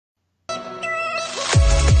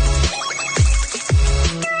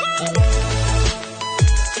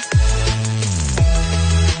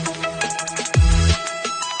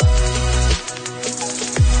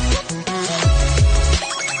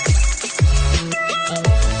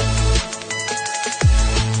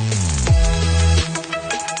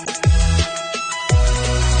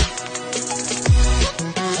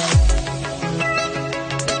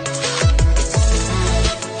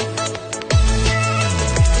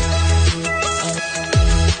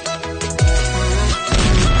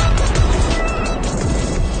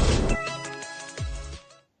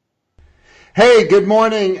Hey, good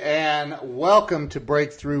morning and welcome to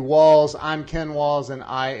Breakthrough Walls. I'm Ken Walls and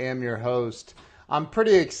I am your host. I'm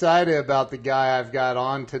pretty excited about the guy I've got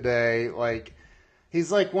on today.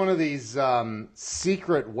 He's like one of these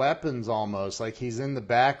secret weapons almost. Like he's in the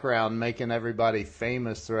background making everybody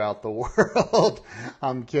famous throughout the world.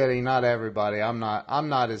 I'm kidding, not everybody. I'm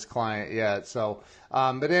not his client yet.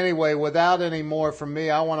 But anyway, without any more from me,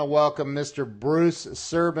 I want to welcome Mr. Bruce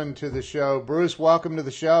Serbin to the show. Bruce, welcome to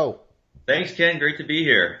the show. Thanks, Ken. Great to be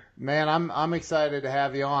here. Man, I'm excited to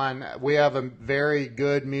have you on. We have a very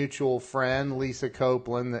good mutual friend, Lisa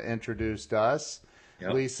Copeland, that introduced us.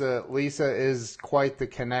 Yep. Lisa is quite the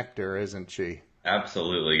connector, isn't she?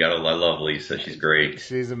 Absolutely. I love Lisa. She's great.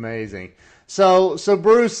 She's amazing. So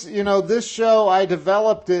Bruce, this show I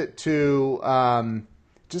developed it to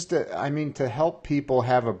to help people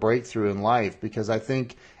have a breakthrough in life because I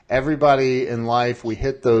think everybody in life we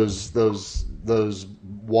hit those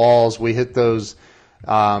walls, we hit those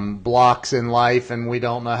blocks in life, and we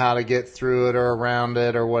don't know how to get through it or around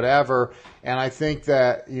it or whatever. And I think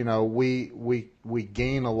that we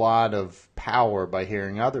gain a lot of power by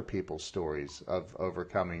hearing other people's stories of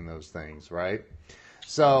overcoming those things, right?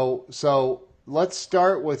 So let's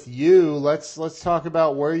start with you. Let's talk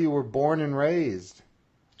about where you were born and raised.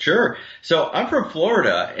 Sure. So I'm from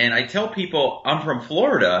Florida, and I tell people I'm from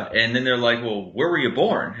Florida, and then they're like, well, where were you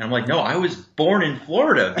born? And I'm like, no, I was born in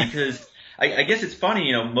Florida because I guess it's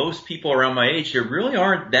funny, most people around my age, there really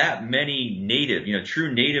aren't that many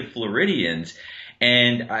true native Floridians.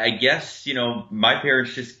 And I guess, my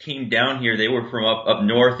parents just came down here. They were from up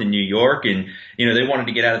north in New York and, they wanted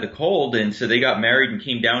to get out of the cold. And so they got married and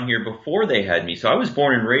came down here before they had me. So I was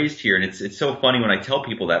born and raised here. And it's so funny when I tell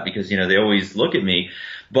people that because, they always look at me,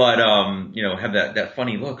 but, have that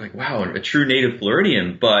funny look like, wow, a true native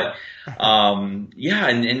Floridian. But, yeah.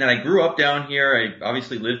 And then I grew up down here. I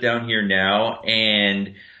obviously live down here now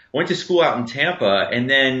and went to school out in Tampa, and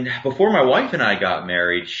then before my wife and I got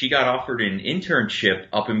married, she got offered an internship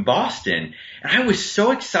up in Boston. And I was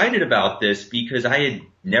so excited about this because I had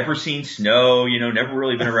never seen snow, never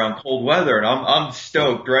really been around cold weather. And I'm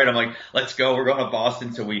stoked, right? I'm like, let's go. We're going to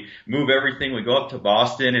Boston. So we move everything. We go up to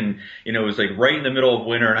Boston and, it was like right in the middle of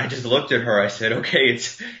winter. And I just looked at her. I said, okay,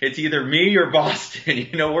 it's either me or Boston.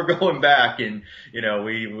 We're going back. And,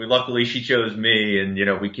 we luckily she chose me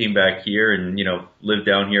and, we came back here and, lived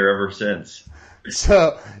down here ever since.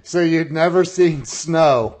 So you'd never seen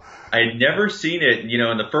snow. I had never seen it,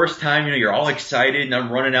 and the first time, you're all excited and I'm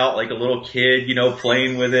running out like a little kid,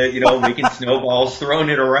 playing with it, making snowballs, throwing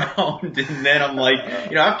it around. And then I'm like,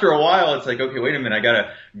 after a while, it's like, okay, wait a minute, I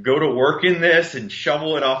gotta go to work in this and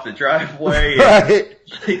shovel it off the driveway. Right.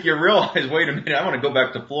 And you realize, wait a minute, I want to go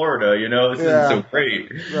back to Florida, this is so great.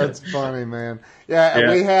 That's funny, man.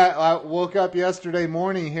 Yeah. I woke up yesterday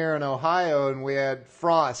morning here in Ohio and we had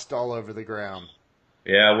frost all over the ground.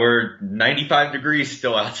 Yeah, we're 95 degrees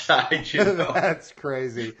still outside, That's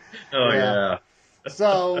crazy. Oh, yeah.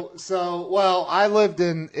 Well, I lived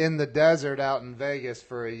in the desert out in Vegas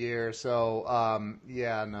for a year, so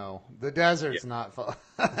no. The desert's not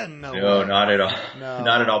fun. No, not at all. No.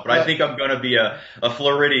 Not at all. But I think I'm going to be a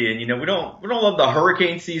Floridian. We don't love the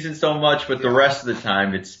hurricane season so much, but the rest of the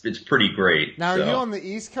time it's pretty great. Now, are you on the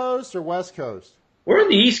East Coast or West Coast? We're in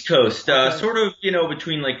the East Coast, Okay. sort of,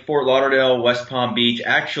 between like Fort Lauderdale, West Palm Beach.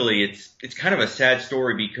 Actually, it's kind of a sad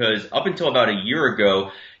story because up until about a year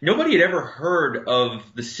ago, nobody had ever heard of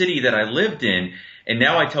the city that I lived in. And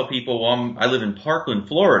now I tell people, well, I live in Parkland,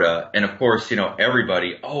 Florida. And of course,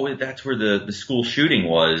 everybody, oh, that's where the school shooting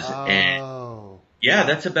was. Oh. And yeah,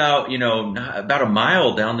 that's about, about a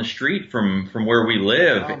mile down the street from where we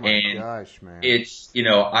live. Oh my And gosh, man. it's,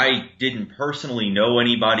 I didn't personally know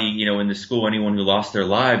anybody, in the school, anyone who lost their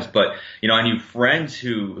lives, but, I knew friends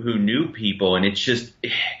who knew people, and it's just,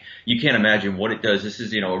 you can't imagine what it does. This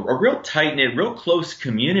is, a real tight-knit, real close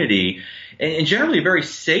community, and generally a very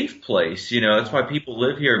safe place. That's why people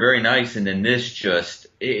live here, very nice, and then this just,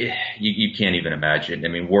 you can't even imagine. I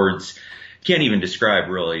mean, words can't even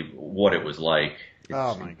describe really what it was like.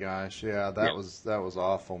 Oh my gosh, yeah, that was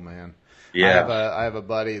awful, man. Yeah. I have a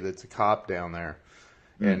buddy that's a cop down there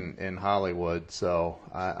in Hollywood, so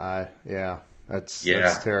that's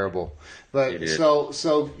terrible. But so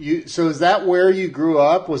is that where you grew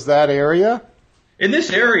up? Was that area? In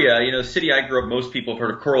this area, the city I grew up, most people have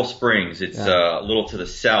heard of Coral Springs. It's a little to the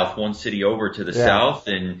south, one city over to the south.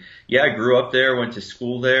 And yeah, I grew up there, went to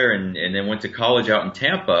school there, and then went to college out in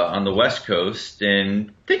Tampa on the West Coast.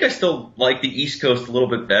 And I think I still like the East Coast a little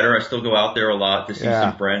bit better. I still go out there a lot to see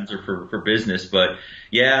some friends or for business. But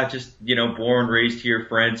yeah, just, born, raised here,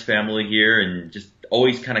 friends, family here, and just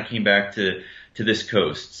always kind of came back to this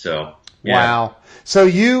coast. So Yeah. Wow. So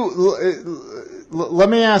let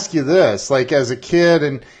me ask you this, like as a kid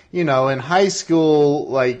and, in high school,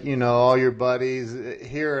 like, all your buddies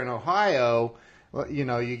here in Ohio,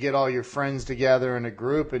 you get all your friends together in a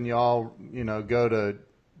group and you all, go to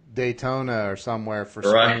Daytona or somewhere for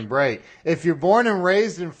Right. spring break. If you're born and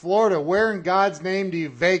raised in Florida, where in God's name do you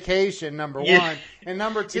vacation, number Yeah. one? And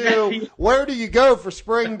number Yeah. two, where do you go for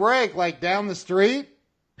spring break? Like down the street?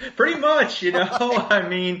 Pretty much, I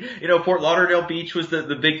mean, Fort Lauderdale Beach was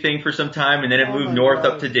the big thing for some time, and then it Oh moved my north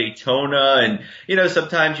up gosh. to Daytona, and,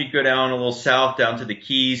 sometimes you'd go down a little south, down to the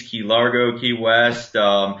Keys, Key Largo, Key West,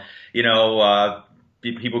 you know,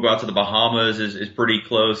 people go out to the Bahamas is pretty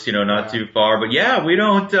close, not Yeah, too far, but yeah, we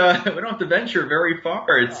don't have to venture very far.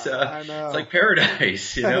 I It's know. like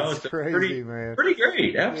paradise, That's so crazy, man. pretty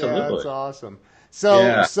great. Yeah, that's Absolutely. awesome. So,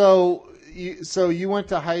 Yeah. so you went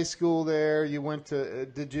to high school there. You went to,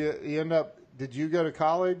 did you go to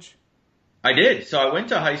college? I did. So I went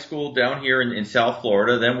to high school down here in South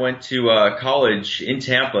Florida, then went to college in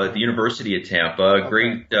Tampa at the University of Tampa. Okay.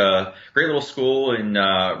 Great little school and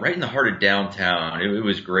right in the heart of downtown. It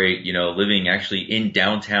was great, living actually in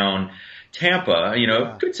downtown Tampa,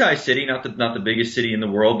 Yeah. good sized city, not the biggest city in the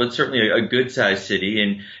world, but certainly a good sized city,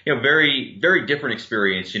 and very very different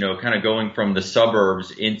experience, kind of going from the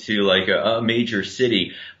suburbs into like a major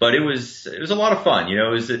city. But it was a lot of fun,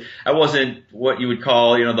 I wasn't what you would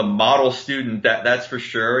call, the model student, that's for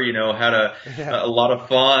sure. Had Yeah. a lot of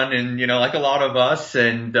fun, and like a lot of us,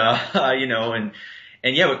 and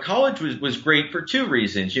and yeah, but college was great for two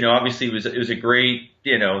reasons. Obviously it was a great,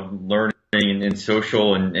 learning and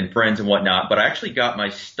social and friends and whatnot. But I actually got my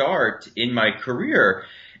start in my career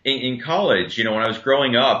in college. When I was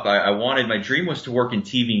growing up, my dream was to work in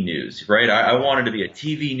TV news, right? I wanted to be a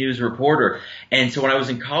TV news reporter. And so when I was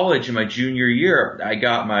in college in my junior year, I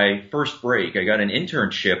got my first break. I got an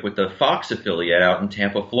internship with the Fox affiliate out in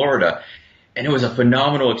Tampa, Florida. And it was a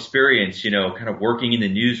phenomenal experience, kind of working in the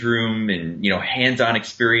newsroom and, hands-on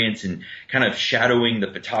experience and kind of shadowing the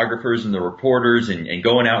photographers and the reporters and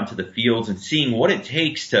going out into the fields and seeing what it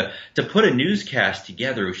takes to put a newscast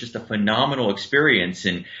together. It was just a phenomenal experience.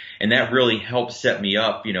 And that really helped set me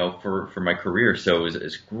up, for my career. So it was a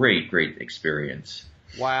great experience.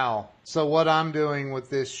 Wow. So what I'm doing with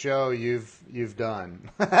this show, you've done,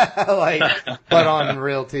 like, but on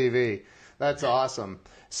real TV. That's awesome.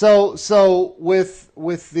 So with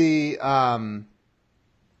the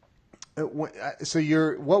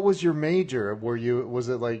what was your major? Was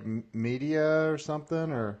it like media or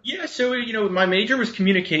something or? Yeah, so my major was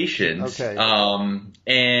communications. Okay.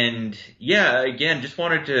 And yeah, again, just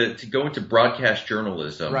wanted to go into broadcast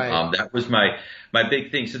journalism. Right. That was my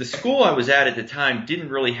big thing. So the school I was at the time didn't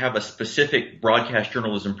really have a specific broadcast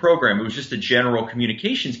journalism program. It was just a general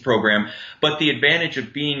communications program. But the advantage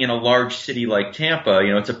of being in a large city like Tampa,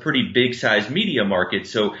 it's a pretty big size media market.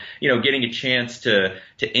 So, getting a chance to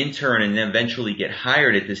intern and then eventually get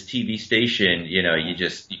hired at this TV station, you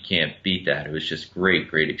can't beat that. It was just great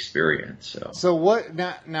experience. So what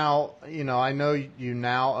now, I know you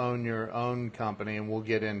now own your own company and we'll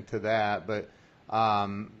get into that, but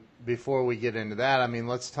before we get into that, I mean,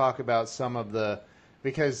 let's talk about some of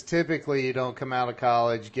because typically you don't come out of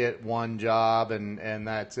college, get one job and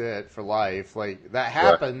that's it for life. Like that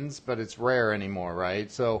happens, but it's rare anymore, right?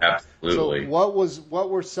 Absolutely. So what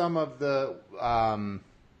were some of the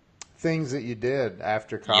things that you did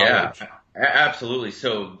after Yeah, college? absolutely.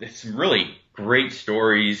 So it's some really great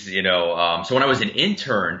stories, So when I was an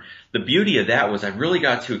intern, the beauty of that was I really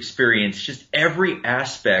got to experience just every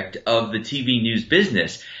aspect of the TV news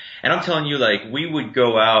business. And I'm telling you, like, we would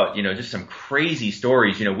go out, just some crazy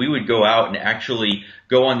stories. We would go out and actually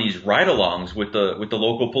go on these ride-alongs with the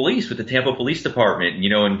local police, with the Tampa Police Department,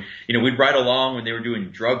 we'd ride along when they were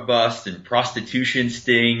doing drug busts and prostitution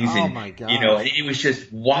stings, Oh and my gosh. and it was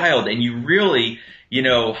just wild. And you really,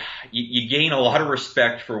 you gain a lot of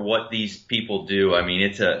respect for what these people do. I mean,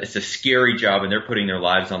 it's a scary job, and they're putting their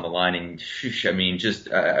lives on the line. And shoosh, I mean, just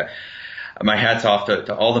my hat's off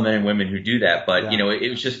to all the men and women who do that. But, Yeah. it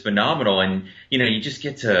was just phenomenal. And, you just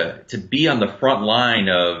get to be on the front line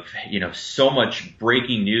of, so much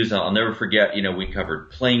breaking news. I'll never forget, we covered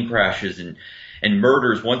plane crashes and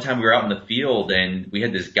murders. One time we were out in the field and we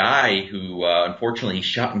had this guy who, unfortunately he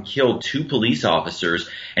shot and killed two police officers,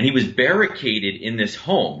 and he was barricaded in this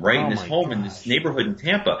home, right? Oh In this my home in gosh. this neighborhood in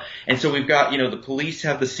Tampa. And so we've got, the police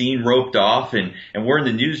have the scene roped off, and we're in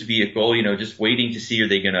the news vehicle, just waiting to see, are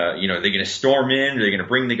they gonna storm in? Are they gonna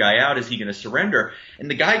bring the guy out? Is he gonna surrender? And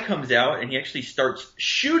the guy comes out and he actually starts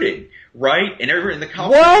shooting, right? And everyone in the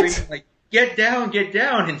cops are What? screaming like, get down, get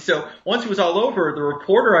down. And so once it was all over, the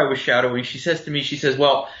reporter I was shadowing, she says to me, she says,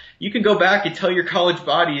 well, you can go back and tell your college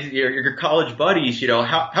buddies, your college buddies,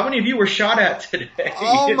 how many of you were shot at today?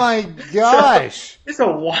 Oh my So gosh. it's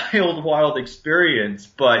a wild, wild experience,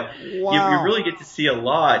 but you Wow. really get to see a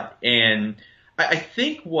lot. And I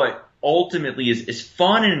think what ultimately is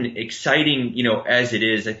fun and exciting, as it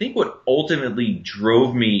is, I think what ultimately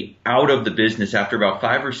drove me out of the business after about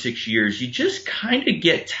 5 or 6 years, you just kind of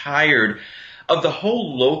get tired of the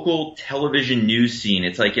whole local television news scene.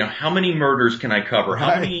 It's like, how many murders can I cover? How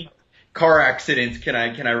Right. many car accidents can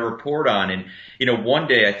I report on? And, one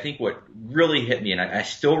day I think what really hit me, and I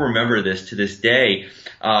still remember this to this day,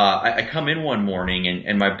 I come in one morning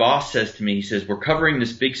and my boss says to me, he says, we're covering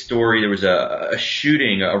this big story. There was a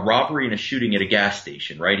shooting, a robbery and a shooting at a gas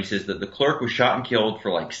station, right? He says that the clerk was shot and killed for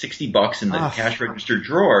like $60 in the cash register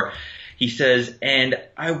drawer. He says, and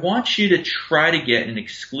I want you to try to get an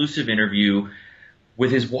exclusive interview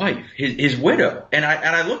with his wife, his widow. And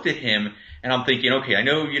I looked at him and I'm thinking, okay, I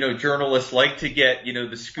know, journalists like to get,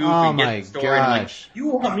 the scoop Oh and get my the story. And I'm like, gosh. you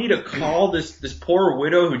want me to call this poor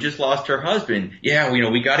widow who just lost her husband? Yeah,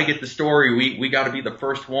 we got to get the story. We got to be the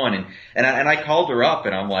first one. And I called her up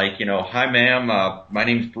and I'm like, hi ma'am, my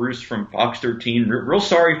name's Bruce from Fox 13. Real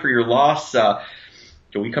sorry for your loss.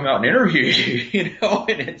 Can we come out and interview you?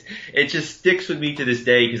 And it just sticks with me to this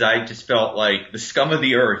day because I just felt like the scum of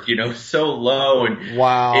the earth, so low. And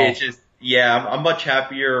Wow. it just, yeah, I'm much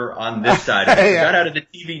happier on this side of it. Yeah. I got out of the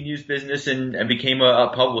TV news business and became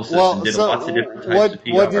a publicist and did lots of different types of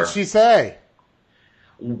PR. What did she say?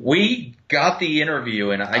 We got the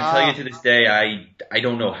interview, and I tell you to this day, I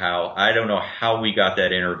don't know how. I don't know how we got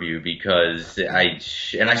that interview because I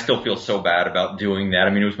still feel so bad about doing that.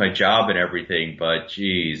 I mean, it was my job and everything, but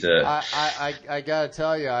geez. I gotta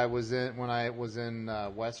tell you, when I was in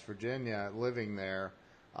West Virginia, living there.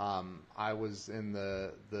 I was in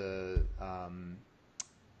the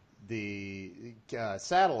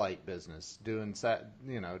satellite business, doing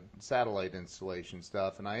satellite installation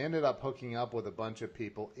stuff, and I ended up hooking up with a bunch of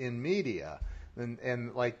people in media,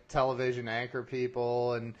 and like television anchor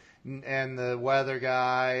people, and the weather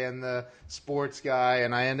guy and the sports guy,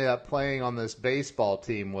 and I ended up playing on this baseball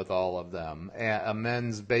team with all of them, a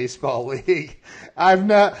men's baseball league. I've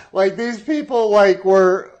not like these people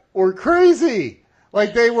were crazy.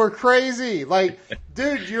 Like, they were crazy. Like,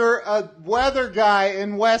 dude, you're a weather guy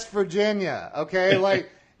in West Virginia, okay?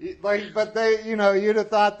 But they, you'd have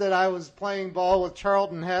thought that I was playing ball with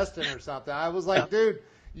Charlton Heston or something. I was like, dude,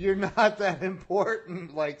 you're not that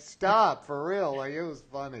important. Like, stop, for real. Like, it was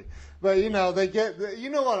funny. But, they get, you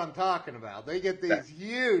know what I'm talking about. They get these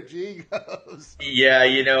huge egos. Yeah,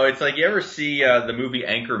 it's like you ever see the movie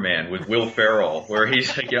Anchorman with Will Ferrell, where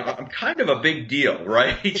he's like, I'm kind of a big deal,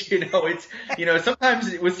 right? It's,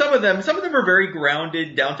 sometimes with some of them are very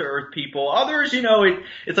grounded, down to earth people. Others,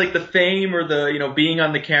 it's like the fame or the, being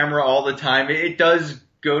on the camera all the time. It does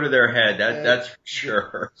go to their head. That's for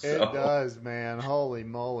sure. It does, man. Holy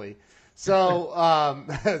moly. So,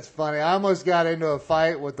 that's funny. I almost got into a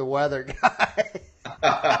fight with the weather guy.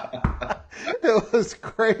 It was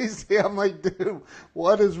crazy. I'm like, dude,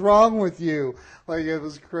 what is wrong with you? Like, it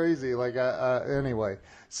was crazy. Like, anyway.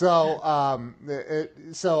 So,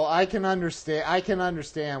 so I can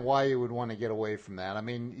understand why you would want to get away from that. I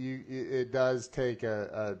mean, it does take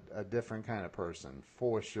a different kind of person,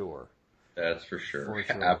 for sure. That's for sure. For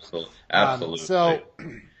sure. Absolutely.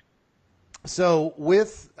 So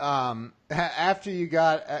with after you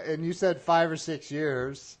got, and you said 5 or 6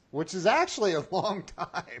 years, which is actually a long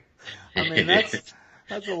time. I mean, that's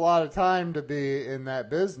a lot of time to be in that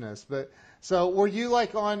business. But so were you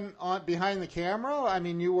like on behind the camera? I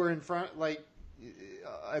mean, you were in front, like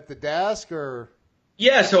at the desk, or?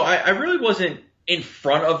 Yeah, so I really wasn't in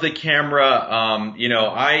front of the camera.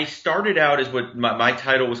 I started out as what my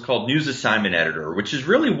title was called, news assignment editor, which is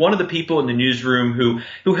really one of the people in the newsroom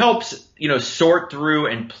who helps, sort through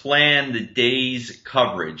and plan the day's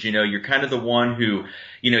coverage. You're kind of the one who,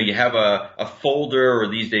 you have a folder, or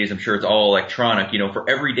these days I'm sure it's all electronic, for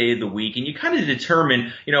every day of the week. And you kind of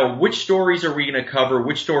determine, which stories are we going to cover,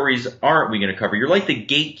 which stories aren't we going to cover. You're like the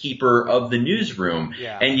gatekeeper of the newsroom.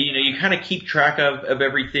 Yeah. And, you kind of keep track of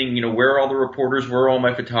everything, where are all the reporters, where are all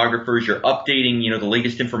my photographers. You're updating, the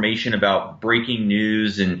latest information about breaking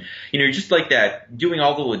news. And, you're just like that, doing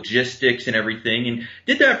all the logistics and everything. And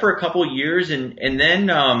did that for a couple of years. And then,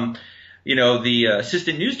 the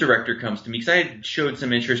assistant news director comes to me because I had showed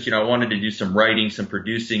some interest. I wanted to do some writing, some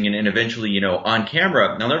producing, and eventually, on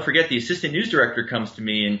camera. And I'll never forget, the assistant news director comes to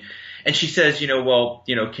me And she says, well,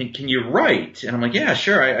 can you write? And I'm like, yeah,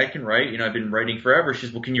 sure, I can write. I've been writing forever. She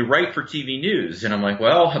says, well, can you write for TV news? And I'm like,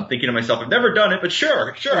 well, I'm thinking to myself, I've never done it, but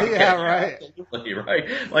sure. Okay. Yeah, right. Absolutely,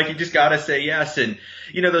 right. Like, you just got to say yes. And,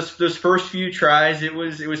 those first few tries, it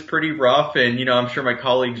was pretty rough. And, I'm sure my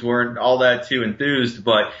colleagues weren't all that too enthused,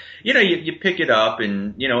 but, you pick it up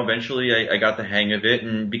and, eventually I got the hang of it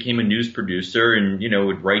and became a news producer and,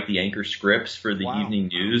 would write the anchor scripts for the evening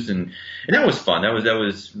news. And that was fun. That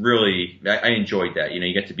was really, I enjoyed that.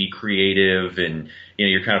 You get to be creative and,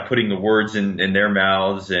 you're kind of putting the words in their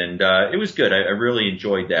mouths, and it was good. I really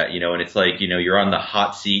enjoyed that, and it's like, you're on the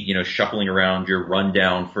hot seat, shuffling around your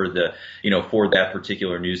rundown for the, for that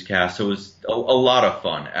particular newscast. So it was a lot of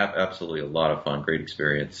fun. Absolutely a lot of fun. Great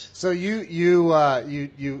experience. So you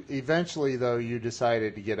eventually, though, you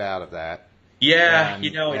decided to get out of that. Yeah,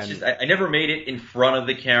 it's just I never made it in front of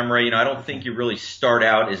the camera. I don't think you really start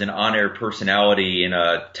out as an on-air personality in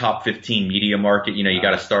a top 15 media market. You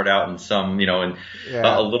got to start out in some, in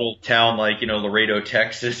a little town like, Laredo,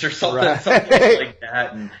 Texas or something, something like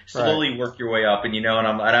that, and slowly work your way up. And, and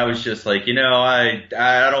I was just like,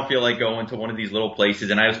 I don't feel like going to one of these little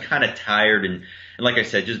places. And I was kind of tired and like I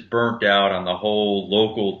said, just burnt out on the whole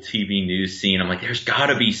local TV news scene. I'm like, there's got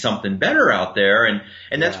to be something better out there.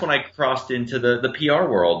 And that's when I crossed into the PR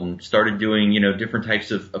world and started doing, different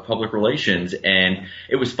types of public relations. And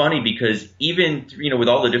it was funny because even, with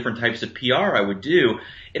all the different types of PR I would do,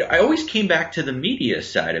 I always came back to the media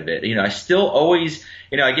side of it. I still always,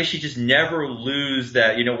 I guess you just never lose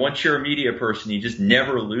that, once you're a media person, you just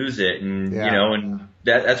never lose it. And, and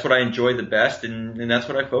that's what I enjoy the best, and that's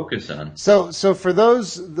what I focus on. So for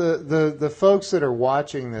those, the folks that are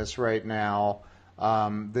watching this right now,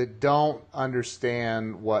 that don't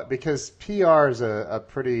understand because PR is a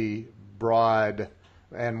pretty broad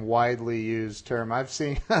and widely used term. I've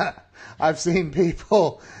seen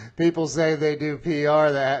people say they do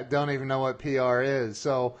PR that don't even know what PR is.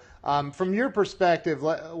 So from your perspective,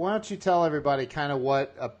 why don't you tell everybody kind of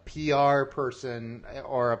what a PR person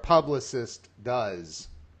or a publicist does?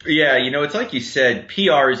 Yeah, it's like you said,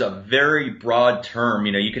 PR is a very broad term.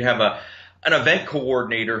 You could have an event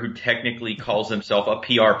coordinator who technically calls himself a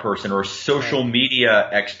PR person, or a social media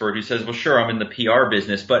expert who says, well, sure, I'm in the PR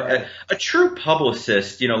business. But a true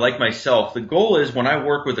publicist, like myself, the goal is when I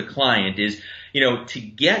work with a client is, to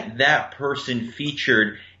get that person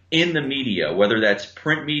featured in the media, whether that's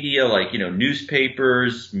print media like,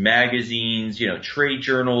 newspapers, magazines, trade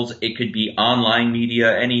journals. It could be online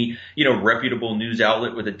media, any, reputable news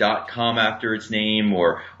outlet with a .com after its name,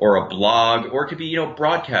 or a blog, or it could be,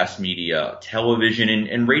 broadcast media, television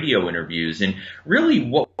and radio interviews. And really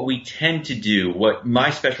what we tend to do, what my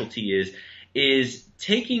specialty is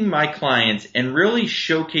taking my clients and really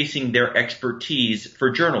showcasing their expertise for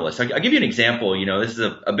journalists. I'll give you an example. This is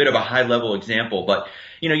a bit of a high level example, but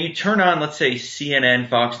you turn on, let's say, CNN,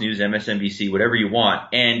 Fox News, MSNBC, whatever you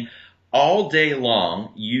want, and all day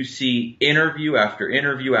long you see interview after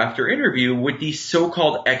interview after interview with these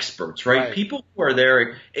so-called experts, right? People who are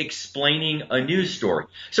there explaining a news story.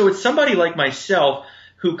 So it's somebody like myself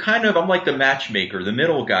who I'm like the matchmaker, the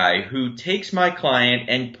middle guy, who takes my client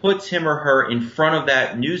and puts him or her in front of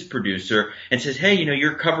that news producer and says, hey,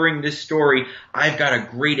 you're covering this story. I've got a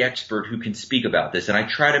great expert who can speak about this. And I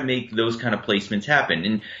try to make those kind of placements happen.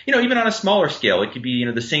 And, even on a smaller scale, it could be,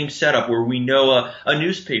 the same setup where we know a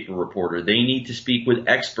newspaper reporter. They need to speak with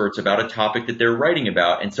experts about a topic that they're writing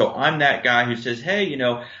about. And so I'm that guy who says, hey,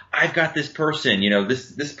 I've got this person,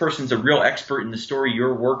 this person's a real expert in the story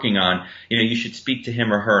you're working on. You should speak to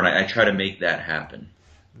him or her. And I try to make that happen.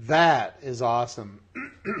 That is awesome.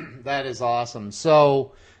 That is awesome.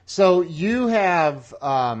 So you have,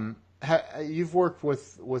 you've worked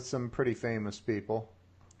with some pretty famous people.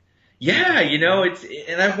 Yeah,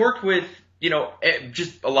 and I've worked with,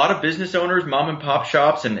 just a lot of business owners, mom and pop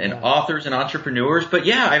shops, and authors and entrepreneurs. But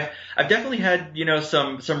yeah, I've definitely had,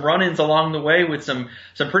 some run-ins along the way with some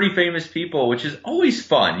pretty famous people, which is always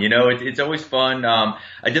fun. It's always fun.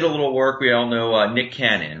 I did a little work. We all know Nick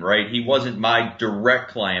Cannon, right? He wasn't my direct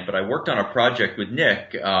client, but I worked on a project with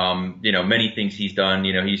Nick. Many things he's done. He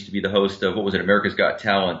used to be the host of, what was it, America's Got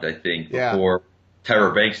Talent, I think, before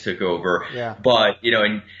Tyra Banks took over. Yeah. But,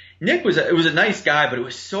 and Nick was a nice guy, but it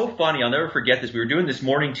was so funny. I'll never forget this. We were doing this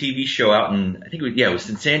morning TV show out in, I think it was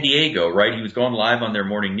in San Diego, right? He was going live on their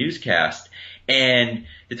morning newscast. and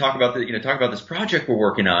to talk about this project we're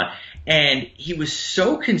working on. And he was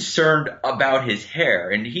so concerned about his hair,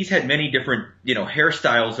 and he's had many different,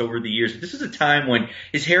 hairstyles over the years. But this was a time when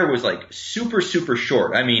his hair was like super, super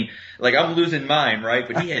short. I mean, like I'm losing mine, right?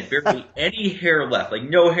 But he had barely any hair left, like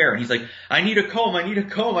no hair. And he's like, I need a comb. I need a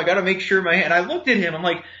comb. I got to make sure my hair. And I looked at him. I'm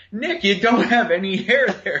like, Nick, you don't have any hair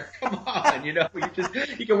there. Come on, you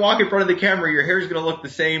can walk in front of the camera. Your hair's going to look the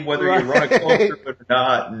same whether you run a comb through it or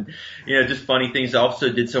not. And just funny things. I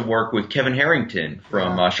also did some work with Kevin Harrington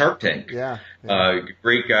from Shark Tank. Yeah.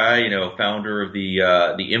 Great guy, founder of the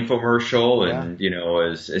infomercial and,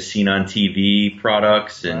 as seen on TV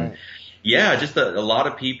products and. Right. Yeah, just a lot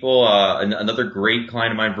of people. Another great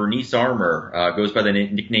client of mine, Vernice Armour, goes by the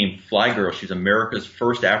nickname Fly Girl. She's America's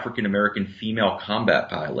first African-American female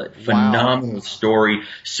combat pilot. Phenomenal story.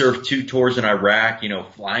 Served 2 tours in Iraq,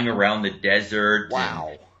 flying around the desert.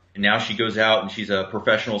 Wow. And now she goes out and she's a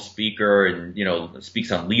professional speaker and,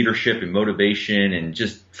 speaks on leadership and motivation and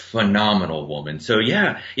just phenomenal woman. So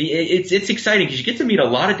yeah, it's exciting because you get to meet a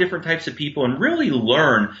lot of different types of people and really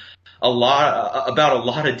learn about a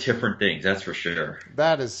lot of different things. That's for sure.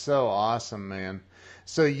 That is so awesome, man.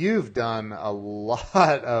 So you've done a lot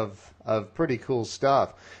of pretty cool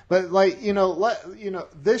stuff, but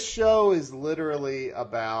this show is literally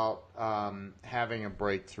about having a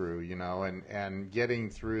breakthrough, and getting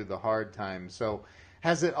through the hard times. So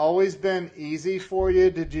has it always been easy for you?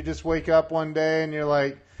 Did you just wake up one day and you're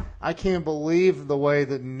like, I can't believe the way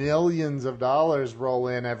that millions of dollars roll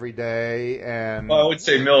in every day? And well, I would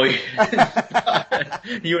say millions.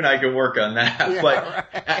 You and I can work on that, but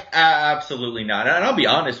absolutely not. And I'll be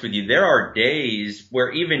honest with you, there are days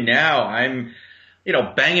where even now I'm,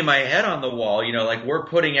 banging my head on the wall, like we're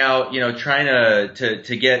putting out, trying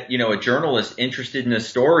to get, a journalist interested in a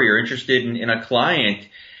story or interested in a client.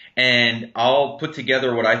 And I'll put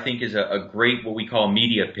together what I think is a great, what we call a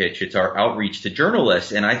media pitch. It's our outreach to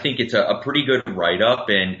journalists. And I think it's a pretty good write-up.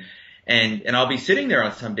 And I'll be sitting there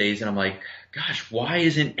on some days and I'm like, gosh, why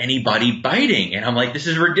isn't anybody biting? And I'm like, this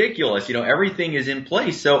is ridiculous. Everything is in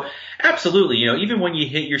place. So absolutely, even when you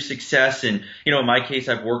hit your success and, in my case,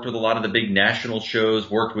 I've worked with a lot of the big national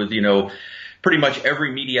shows, worked with, pretty much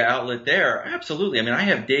every media outlet there. Absolutely. I mean, I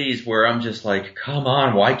have days where I'm just like, come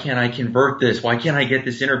on, why can't I convert this? Why can't I get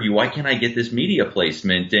this interview? Why can't I get this media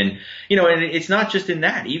placement? And, and it's not just in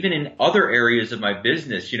that, even in other areas of my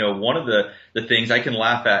business, one of the things I can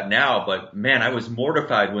laugh at now, but man, I was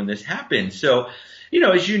mortified when this happened. So,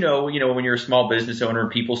 as when you're a small business owner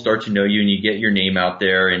and people start to know you and you get your name out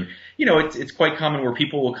there and, it's quite common where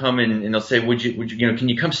people will come in and they'll say, would you, can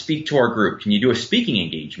you come speak to our group? Can you do a speaking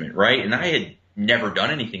engagement? Right. And I had never done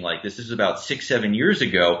anything like this. This is about 6-7 years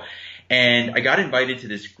ago. And I got invited to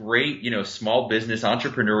this great, small business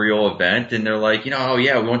entrepreneurial event. And they're like, oh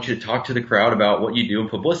yeah, we want you to talk to the crowd about what you do in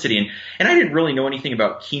publicity. And I didn't really know anything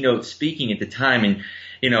about keynote speaking at the time. And,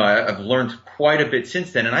 I've learned quite a bit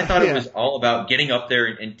since then. And I thought it was all about getting up there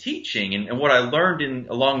and teaching. And what I learned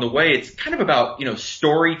along the way, it's kind of about,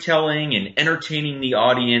 storytelling and entertaining the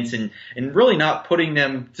audience and really not putting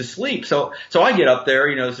them to sleep. So I get up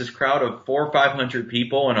there, there's this crowd of 400 or 500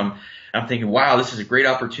 people and I'm thinking, wow, this is a great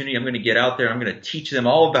opportunity. I'm going to get out there. I'm going to teach them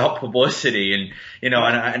all about publicity. And,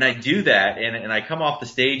 and I do that. And I come off the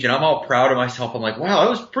stage and I'm all proud of myself. I'm like, wow, that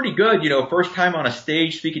was pretty good. First time on a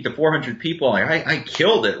stage speaking to 400 people. I'm like, I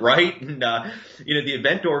killed it. Right. And, the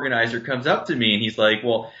event organizer comes up to me and he's like,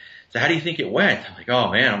 well, so how do you think it went? I'm like,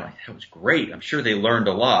 oh man, that was great. I'm sure they learned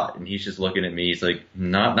a lot. And he's just looking at me. He's like,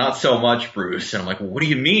 not so much, Bruce. And I'm like, well, what do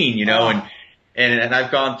you mean? And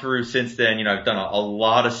I've gone through since then, I've done a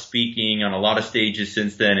lot of speaking on a lot of stages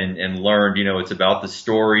since then and learned, it's about the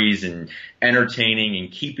stories and entertaining and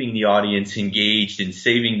keeping the audience engaged and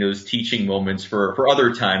saving those teaching moments for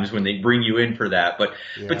other times when they bring you in for that. But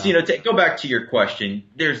to go back to your question,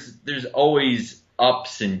 there's always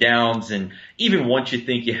ups and downs. And even once you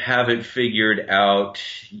think you have it figured out,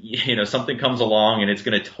 something comes along and it's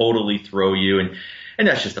going to totally throw you. And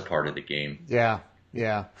that's just a part of the game. Yeah.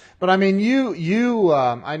 Yeah. But I mean,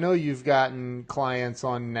 I know you've gotten clients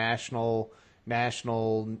on national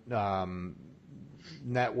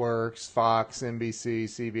networks, Fox, NBC,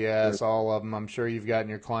 CBS, all of them. I'm sure you've gotten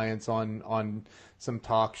your clients on some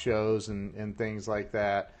talk shows and things like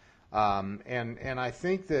that. And I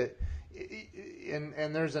think that,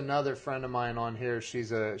 and there's another friend of mine on here.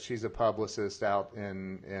 She's a publicist out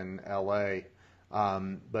in LA.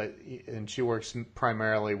 And she works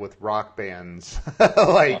primarily with rock bands,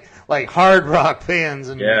 like hard rock bands.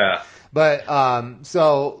 And, yeah. But, I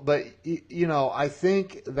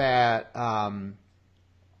think that,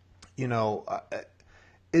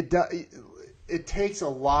 it takes a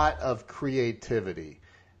lot of creativity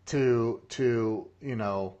to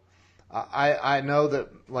I know that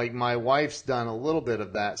like my wife's done a little bit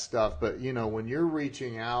of that stuff, but when you're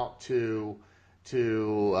reaching out to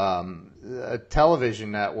a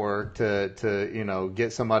television network to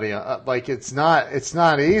get somebody like it's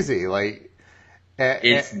not easy, like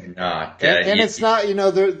It's not, and it's not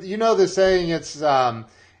the saying,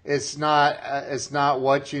 it's not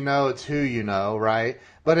what you know, it's who you know, right?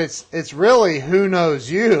 But it's really who knows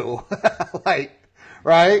you. Like,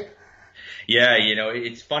 right? Yeah,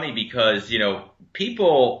 it's funny because,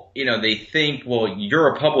 people, they think, well,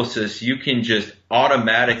 you're a publicist, you can just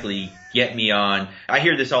automatically get me on. I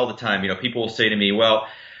hear this all the time. People will say to me, well,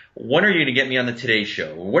 when are you going to get me on the Today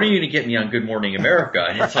Show? When are you going to get me on Good Morning America?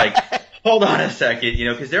 And it's like, hold on a second,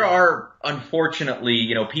 because there are,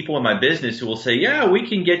 unfortunately, people in my business who will say, yeah, we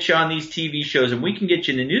can get you on these TV shows and we can get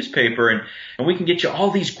you in the newspaper and we can get you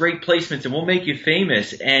all these great placements and we'll make you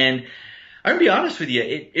famous. And I'm going to be honest with you,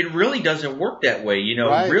 it really doesn't work that way.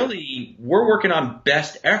 Right. Really, we're working on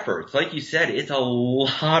best efforts. Like you said, it's a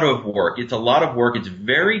lot of work. It's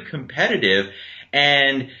very competitive.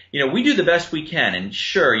 And, we do the best we can. And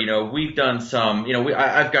sure, we've done some,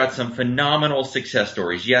 I've got some phenomenal success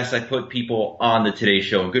stories. Yes, I put people on the Today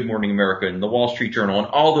Show and Good Morning America and the Wall Street Journal and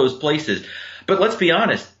all those places. But let's be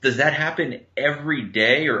honest, does that happen every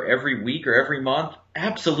day or every week or every month?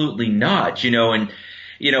 Absolutely not,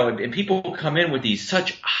 and people come in with these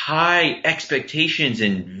such high expectations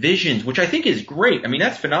and visions, which I think is great. I mean,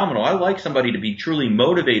 that's phenomenal. I like somebody to be truly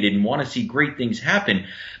motivated and want to see great things happen,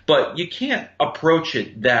 but you can't approach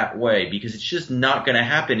it that way because it's just not going to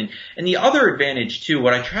happen. And the other advantage too,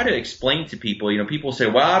 what I try to explain to people, people say,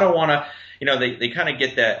 well, I don't want to, they kind of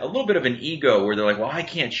get that a little bit of an ego where they're like, well, I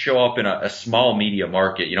can't show up in a small media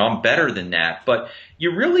market. I'm better than that. But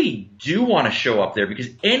you really do want to show up there because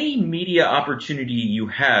any media opportunity you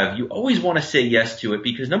have, you always want to say yes to it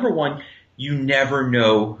because number one, you never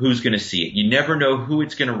know who's going to see it. You never know who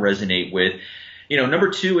it's going to resonate with. Number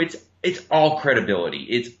two, it's all credibility.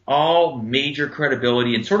 It's all major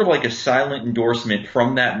credibility and sort of like a silent endorsement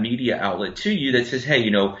from that media outlet to you that says,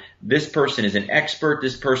 hey, this person is an expert.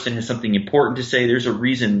 This person has something important to say. There's a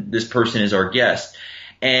reason this person is our guest.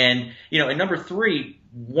 And, and number three,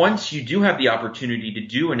 once you do have the opportunity to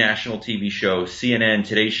do a national TV show, CNN,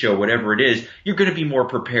 Today Show, whatever it is, you're going to be more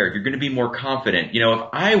prepared. You're going to be more confident. If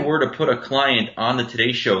I were to put a client on the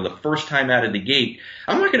Today Show the first time out of the gate,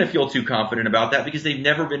 I'm not going to feel too confident about that because they've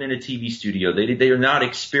never been in a TV studio. They are not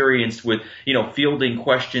experienced with, fielding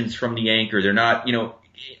questions from the anchor. They're not,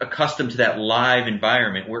 accustomed to that live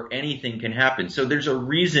environment where anything can happen. So there's a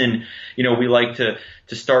reason, we like to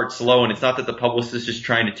start slow, and it's not that the publicist is just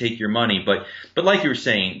trying to take your money, but like you were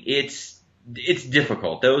saying, it's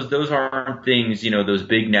difficult. Those aren't things, those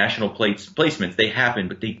big national placements, they happen,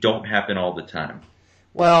 but they don't happen all the time.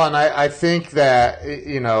 Well, and I think that,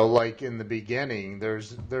 like in the beginning,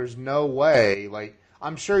 there's no way, like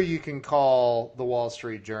I'm sure you can call the Wall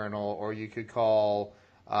Street Journal or you could call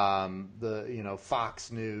the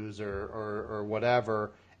Fox News or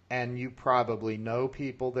whatever, and you probably know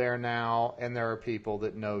people there now, and there are people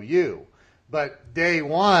that know you. But day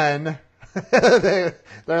one, they're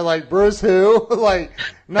like, Bruce who? Like,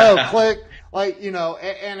 no, click, like,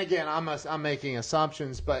 and again, I'm making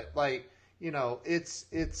assumptions, but like,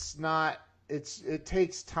 it's not, it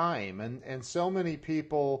takes time, and so many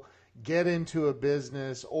people get into a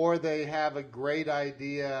business or they have a great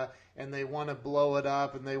idea and they want to blow it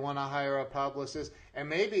up and they want to hire a publicist, and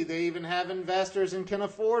maybe they even have investors and can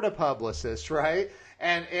afford a publicist, right?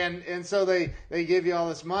 And so they give you all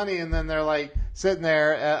this money, and then they're like sitting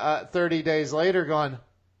there 30 days later going,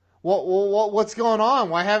 what's going on?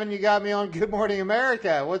 Why haven't you got me on Good Morning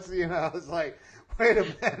America? It's like, wait a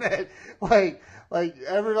minute, like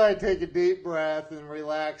everybody take a deep breath and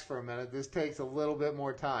relax for a minute. This takes a little bit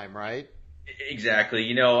more time, right?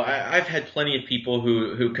 Exactly. I've had plenty of people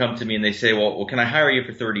who come to me and they say, well, can I hire you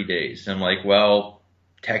for 30 days? I'm like, well,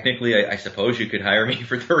 technically, I suppose you could hire me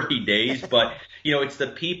for 30 days, but, it's the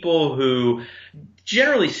people who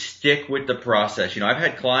generally stick with the process. I've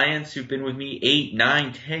had clients who've been with me 8,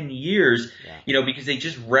 9, 10 years, because they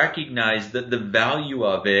just recognize the value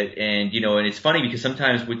of it. And, and it's funny because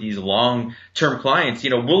sometimes with these long-term clients,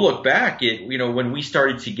 we'll look back at, when we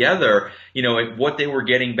started together, at what they were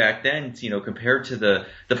getting back then, compared to the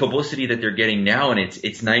publicity that they're getting now, and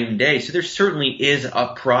it's night and day. So there certainly is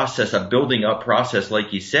a process, a building up process,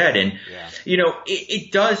 like you said. And,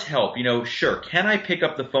 it does help, sure. Can I pick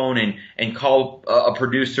up the phone and call a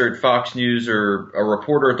producer at Fox News or a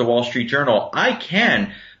reporter at the Wall Street Journal? I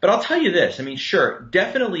can. But I'll tell you this, I mean, sure, it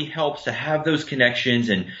definitely helps to have those connections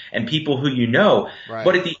and people who you know. Right.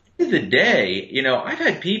 But at the end of the day, I've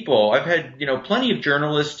had plenty of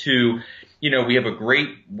journalists who, we have a great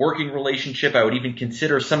working relationship. I would even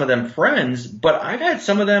consider some of them friends, but I've had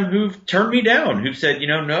some of them who've turned me down, who've said,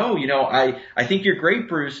 no, I think you're great,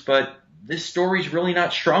 Bruce, but this story's really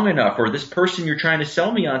not strong enough, or this person you're trying to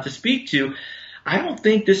sell me on to speak to, I don't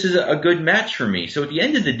think this is a good match for me. So at the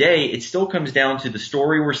end of the day, it still comes down to the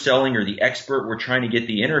story we're selling or the expert we're trying to get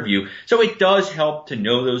the interview. So it does help to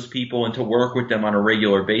know those people and to work with them on a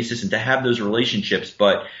regular basis and to have those relationships.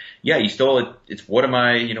 But yeah, it's what am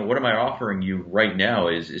I offering you right now?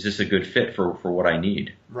 Is this a good fit for what I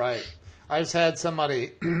need? Right. I just had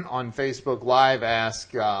somebody on Facebook Live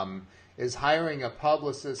ask, is hiring a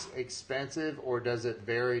publicist expensive, or does it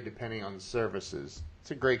vary depending on the services? It's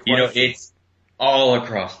a great question. It's all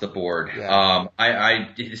across the board. Yeah.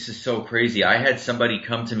 This is so crazy. I had somebody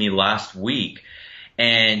come to me last week,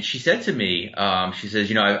 and she said to me, she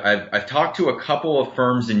says, I've talked to a couple of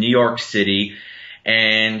firms in New York City,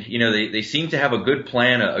 and they seem to have a good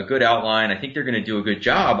plan, a good outline. I think they're going to do a good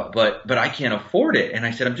job, but I can't afford it. And I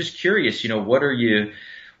said, I'm just curious, what are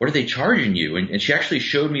they charging you? And she actually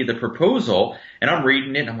showed me the proposal, and I'm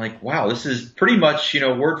reading it, and I'm like, wow, this is pretty much,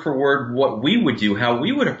 word for word what we would do, how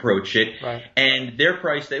we would approach it. Right. And their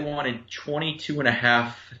price, they wanted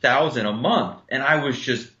 $22,500 a month. And I was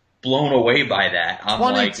just blown away by that. I'm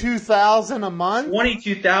like, $22,000 a month?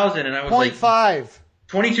 $22,000. And I was like, 0.5.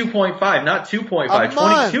 22.5, not 2.5, A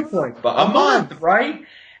month. 22.5, a month, right?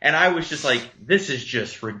 And I was just like, this is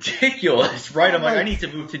just ridiculous, right? I'm like, I need to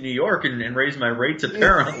move to New York and raise my rates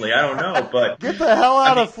apparently. I don't know, but. Get the hell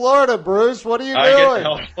out of Florida, Bruce. What are you doing? Get the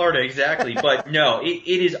hell out of Florida, exactly. But no, it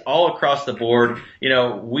is all across the board.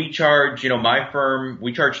 We charge, my firm,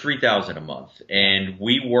 we charge $3,000 a month, and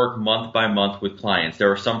we work month by month with clients.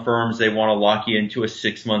 There are some firms, they want to lock you into a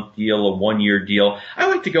 6-month deal, a 1-year deal. I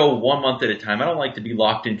like to go 1 month at a time. I don't like to be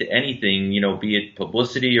locked into anything, be it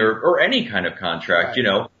publicity or any kind of contract,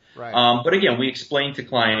 Right. Right. But again, we explain to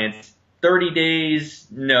clients 30 days.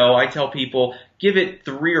 No, I tell people give it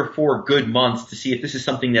 3 or 4 good months to see if this is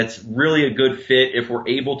something that's really a good fit. If we're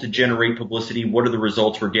able to generate publicity, what are the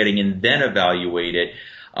results we're getting, and then evaluate it.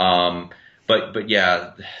 But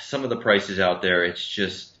yeah, some of the prices out there,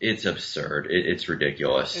 it's absurd. It's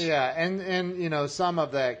ridiculous. Yeah. And some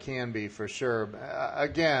of that can be for sure.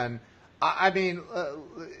 Again, I mean,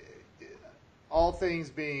 all things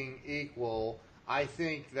being equal, I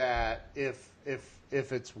think that if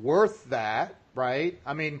it's worth that, right?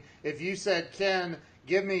 I mean, if you said, Ken,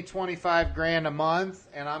 give me $25,000 a month,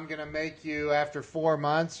 and I'm going to make you, after 4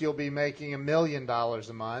 months, you'll be making $1 million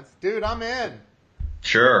a month, dude, I'm in.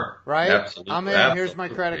 Sure. Right? Absolutely. I'm in. Absolutely. Here's my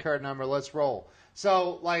credit card number. Let's roll.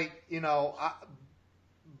 So, but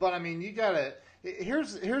I mean, you gotta.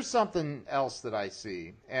 Here's something else that I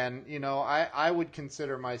see, and I would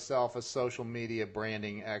consider myself a social media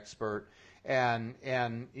branding expert. And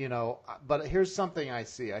but here's something I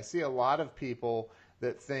see. I see a lot of people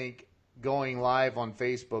that think going live on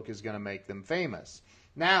Facebook is going to make them famous.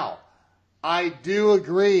 Now, I do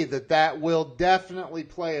agree that will definitely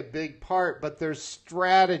play a big part, but there's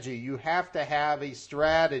strategy. You have to have a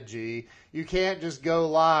strategy. You can't just go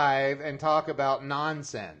live and talk about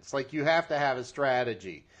nonsense. Like, you have to have a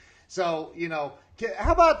strategy. So,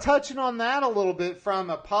 how about touching on that a little bit from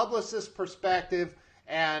a publicist perspective?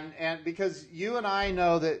 And because you and I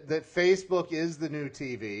know that Facebook is the new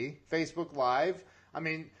TV, Facebook Live. I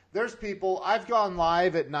mean, there's people, I've gone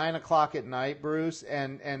live at 9 o'clock at night, Bruce,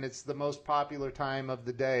 and it's the most popular time of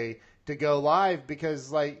the day to go live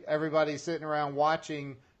because, like, everybody's sitting around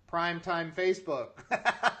watching primetime Facebook.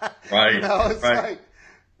 Right. It's right.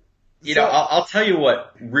 Like, I'll tell you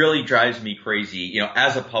what really drives me crazy,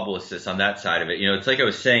 as a publicist on that side of it. It's like I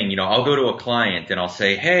was saying, I'll go to a client and I'll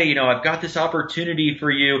say, hey, I've got this opportunity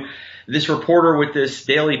for you. This reporter with this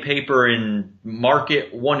daily paper in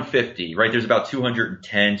market 150, right? There's about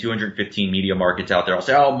 210, 215 media markets out there. I'll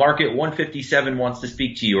say, oh, market 157 wants to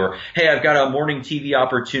speak to you. Or, hey, I've got a morning TV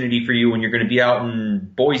opportunity for you when you're going to be out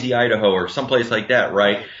in Boise, Idaho, or someplace like that,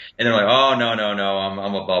 right? And they're like, oh, no,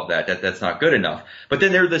 I'm above that. That's not good enough. But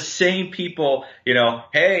then they're the same people,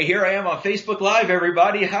 hey, here I am on Facebook Live,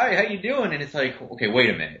 everybody. Hi, how you doing? And it's like, okay, wait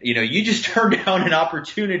a minute. You just turned down an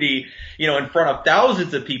opportunity, in front of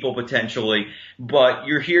thousands of people potentially, but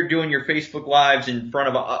you're here doing your Facebook Lives in front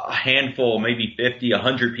of a handful, maybe 50,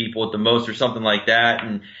 100 people at the most or something like that.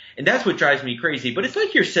 And that's what drives me crazy. But it's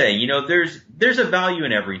like you're saying, there's a value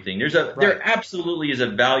in everything. There absolutely is a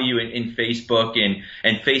value in Facebook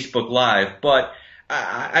and Facebook Live. But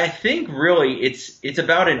I think really it's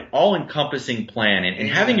about an all-encompassing plan and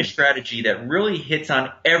having a strategy that really hits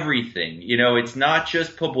on everything. You know, it's not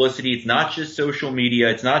just publicity, it's not just social media,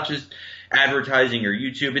 it's not just advertising or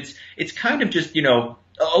YouTube. It's kind of just, you know,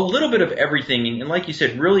 a little bit of everything. And like you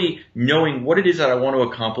said, really knowing what it is that I want to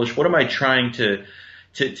accomplish. What am I trying to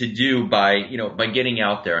do by, you know, by getting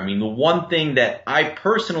out there? I mean, the one thing that I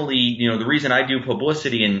personally, you know, the reason I do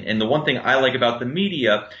publicity and the one thing I like about the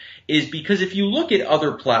media is because if you look at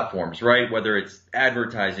other platforms, right, whether it's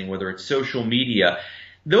advertising, whether it's social media,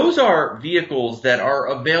 those are vehicles that are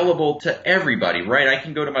available to everybody, right? I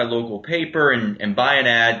can go to my local paper and buy an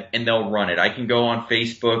ad and they'll run it. I can go on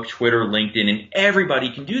Facebook, Twitter, LinkedIn, and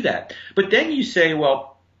everybody can do that. But then you say,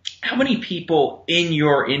 well, how many people in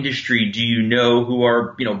your industry do you know who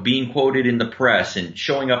are, you know, being quoted in the press and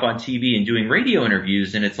showing up on TV and doing radio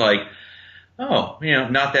interviews? And it's like, oh, you know,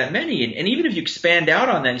 not that many. And even if you expand out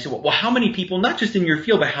on that, you say, well, how many people, not just in your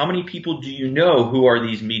field, but how many people do you know who are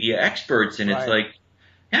these media experts? And it's like,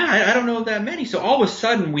 yeah, I don't know that many. So all of a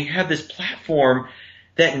sudden we have this platform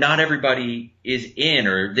that not everybody is in,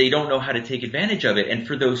 or they don't know how to take advantage of it. And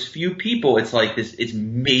for those few people, it's like this, it's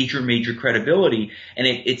major, major credibility. And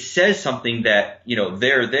it says something that, you know,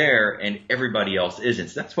 they're there and everybody else isn't.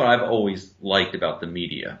 So that's what I've always liked about the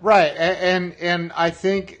media. Right. And I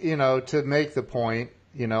think, you know, to make the point,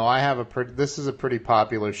 you know, this is a pretty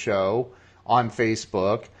popular show on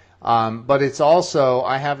Facebook. But it's also,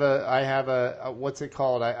 I have a what's it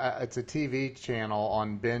called? It's a TV channel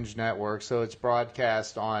on Binge Network, so it's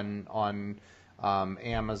broadcast on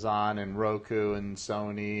Amazon and Roku and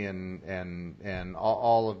Sony and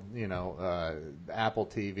all of, you know, Apple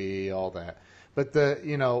TV, all that. But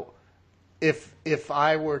you know, if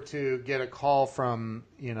I were to get a call from,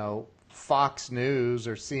 you know, Fox News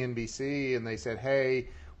or CNBC and they said, hey,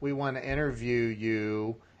 we want to interview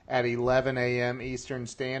you at 11 a.m. Eastern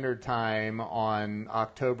Standard Time on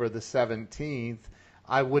October the 17th,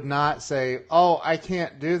 I would not say, oh, I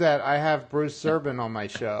can't do that. I have Bruce Serbin on my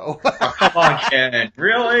show. Come on, Ken.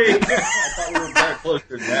 Really? I thought we were very close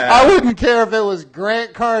to that. I wouldn't care if it was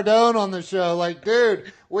Grant Cardone on the show. Like,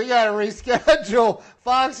 dude, we got to reschedule.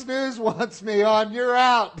 Fox News wants me on. You're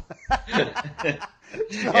out.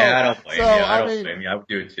 Yeah, I don't blame you. I don't blame you. I would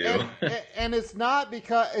do it too. And it's not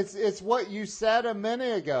because it's what you said a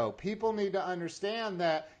minute ago. People need to understand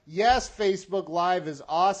that, yes, Facebook Live is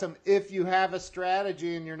awesome if you have a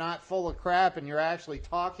strategy and you're not full of crap and you're actually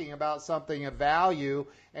talking about something of value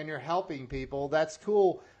and you're helping people. That's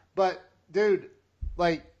cool. But, dude,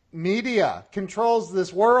 like, media controls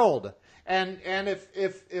this world. And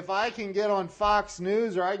if I can get on Fox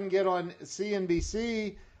News or I can get on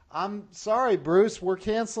CNBC, I'm sorry, Bruce, we're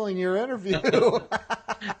canceling your interview.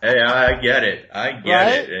 Hey, I get it.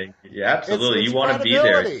 It. Yeah, absolutely. It's you want to be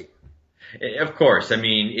there. Of course. I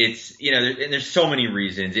mean, it's, you know, and there's so many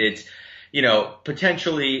reasons. It's, you know,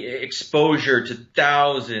 potentially exposure to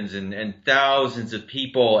thousands and thousands of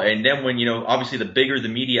people. And then when, you know, obviously the bigger the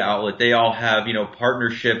media outlet, they all have, you know,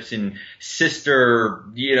 partnerships and sister,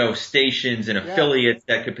 you know, stations and affiliates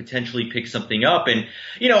that could potentially pick something up. And,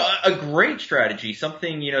 you know, a great strategy,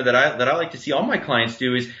 something, you know, that I like to see all my clients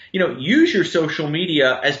do is, you know, use your social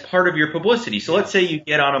media as part of your publicity. So let's say you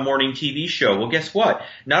get on a morning TV show. Well, guess what?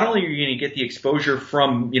 Not only are you going to get the exposure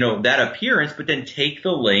from, you know, that appearance, but then take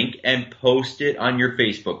the link and post it on your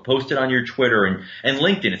Facebook, post it on your Twitter and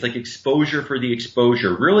LinkedIn. It's like exposure for the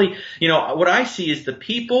exposure. Really, you know, what I see is the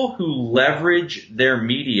people who leverage their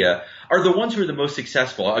media are the ones who are the most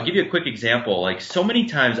successful. I'll give you a quick example. Like, so many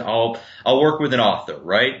times I'll work with an author,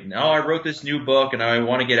 right? Now I wrote this new book and I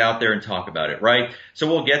want to get out there and talk about it, right? So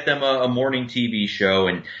we'll get them a morning TV show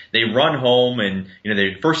and they run home and, you know,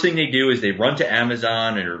 the first thing they do is they run to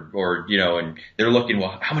Amazon or you know, and they're looking,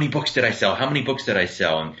 well, how many books did I sell? How many books did I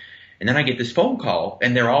sell? And then I get this phone call,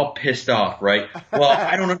 and they're all pissed off, right? Well,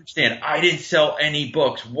 I don't understand. I didn't sell any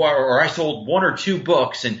books, or I sold one or two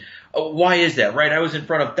books, and why is that, right? I was in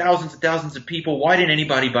front of thousands and thousands of people. Why didn't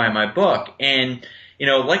anybody buy my book? And, you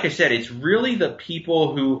know, like I said, it's really the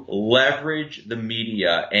people who leverage the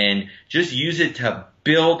media and just use it to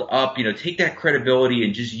build up, you know, take that credibility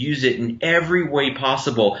and just use it in every way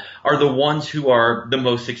possible are the ones who are the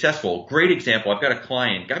most successful. Great example. I've got a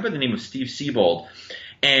client, a guy by the name of Steve Siebold.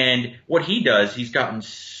 And what he does, he's gotten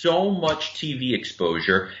so much TV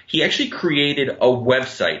exposure. He actually created a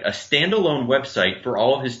website, a standalone website for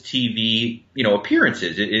all of his TV,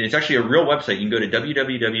 appearances. It's actually a real website. You can go to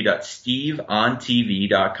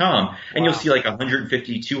www.steveontv.com and you'll see like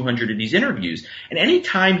 150, 200 of these interviews. And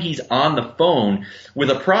anytime he's on the phone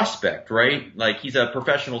with a prospect, right? Like he's a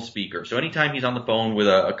professional speaker. So anytime he's on the phone with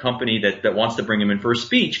a company that wants to bring him in for a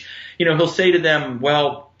speech, he'll say to them,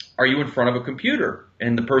 well, are you in front of a computer?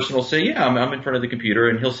 And the person will say, yeah, I'm in front of the computer.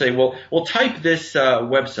 And he'll say, well, type this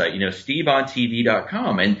website,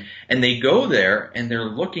 steveontv.com. And they go there and they're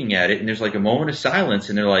looking at it and there's like a moment of silence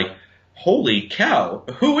and they're like, holy cow,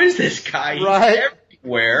 who is this guy? Right. He's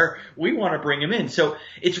everywhere. We want to bring him in. So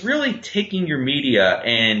it's really taking your media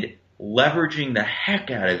and leveraging the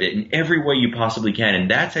heck out of it in every way you possibly can.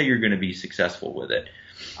 And that's how you're going to be successful with it.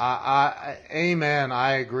 Amen.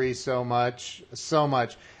 I agree so much.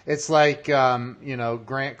 It's like, Grant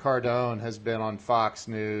Cardone has been on Fox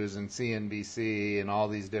News and CNBC and all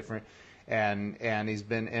these different, and he's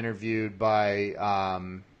been interviewed by,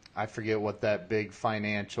 I forget what that big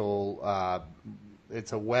financial,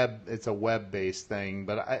 it's a web-based thing,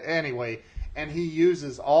 but anyway, and he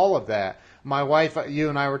uses all of that. My wife, you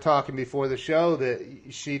and I were talking before the show that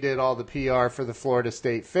she did all the PR for the Florida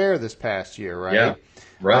State Fair this past year, right? Yeah,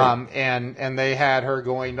 right. And they had her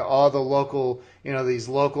going to all the local, these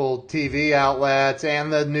local TV outlets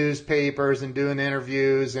and the newspapers and doing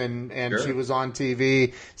interviews, and Sure. She was on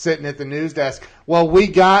TV sitting at the news desk. Well, we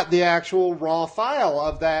got the actual raw file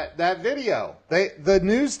of that video. The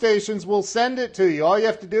news stations will send it to you. All you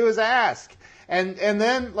have to do is ask. And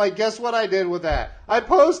then, like, guess what I did with that? I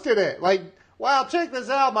posted it. Like, wow, check this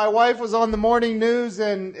out. My wife was on the morning news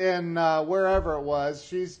in wherever it was.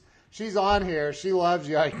 She's on here. She loves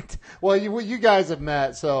you. Well, you guys have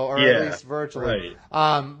met, or at least virtually.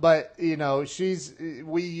 Right. But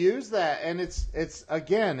we use that, and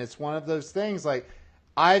it's one of those things. Like,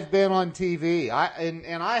 I've been on TV,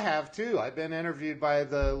 and I have too. I've been interviewed by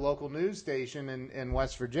the local news station in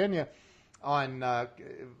West Virginia on a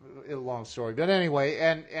long story, but anyway,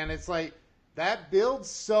 and it's like that builds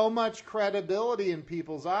so much credibility in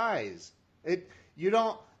people's eyes.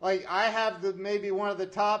 I have maybe one of the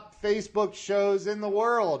top Facebook shows in the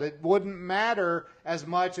world. It wouldn't matter as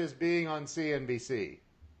much as being on CNBC.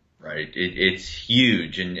 Right. It's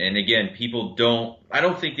huge. And again, people I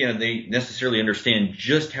don't think they necessarily understand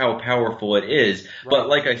just how powerful it is. Right. But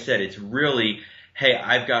like I said, it's really, hey,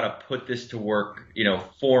 I've got to put this to work,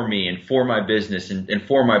 for me and for my business and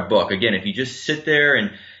for my book. Again, if you just sit there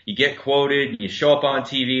and you get quoted, you show up on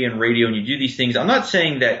TV and radio and you do these things, I'm not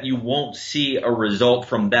saying that you won't see a result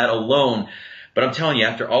from that alone, but I'm telling you,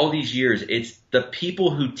 after all these years, it's the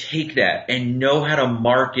people who take that and know how to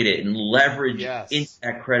market it and leverage into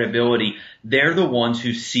that credibility. They're the ones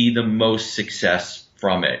who see the most success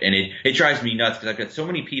from it. And it drives me nuts because I've got so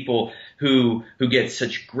many people who get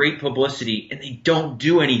such great publicity and they don't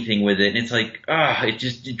do anything with it. And it's like,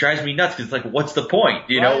 it drives me nuts because it's like, what's the point?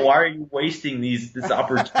 Why are you wasting this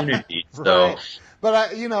opportunity? Right. So, but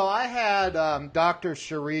I had Dr.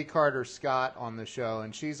 Cherie Carter Scott on the show,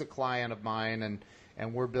 and she's a client of mine,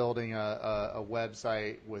 and we're building a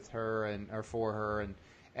website with her or for her,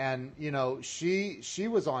 and she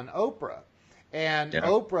was on Oprah, and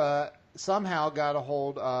Oprah somehow got a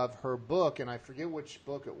hold of her book, and I forget which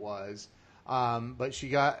book it was, but she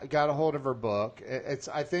got a hold of her book.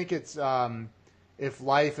 I think it's If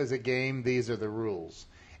Life is a Game, These Are the Rules.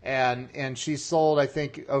 And she sold, I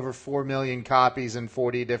think, over 4 million copies in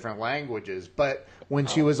 40 different languages. But when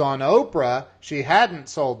she was on Oprah, she hadn't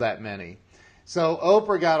sold that many. So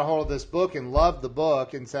Oprah got a hold of this book and loved the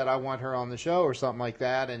book and said, I want her on the show or something like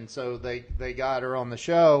that. And so they got her on the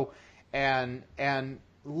show, and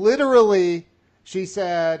literally, she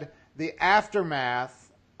said the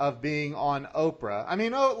aftermath of being on Oprah.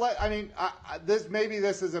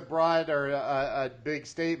 This is a broad or a big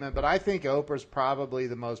statement, but I think Oprah's probably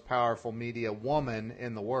the most powerful media woman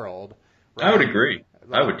in the world. Right? I would agree.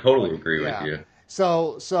 I would totally agree with you.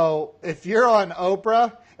 So if you're on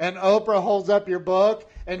Oprah and Oprah holds up your book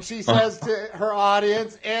and she says to her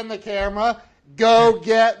audience and the camera, "Go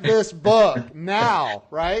get this book now,"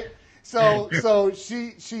 right? So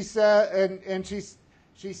she said, and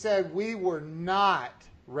she said, we were not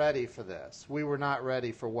ready for this. We were not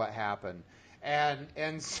ready for what happened.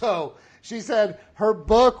 And so she said her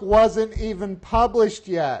book wasn't even published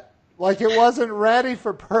yet. Like, it wasn't ready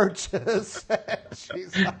for purchase.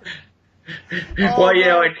 She's like, well,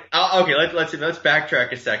 okay, let's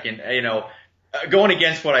backtrack a second. going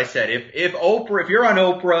against what I said, if you're on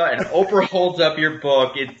Oprah and Oprah holds up your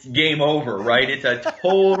book, it's game over, right? It's a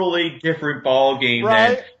totally different ball game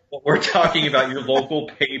than Right? what we're talking about your local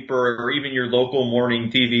paper or even your local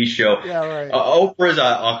morning TV show. Yeah, right. Oprah's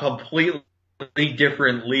a completely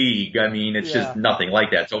different league. I mean, it's just Yeah, nothing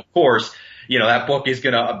like that. So of course, that book is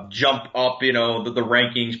going to jump up, the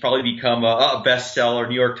rankings, probably become a bestseller,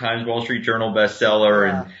 New York Times, Wall Street Journal bestseller,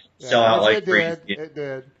 yeah, and sell yeah. out Which like it crazy. did. It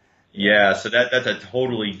did. Yeah. Yeah, so that's a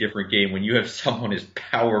totally different game when you have someone as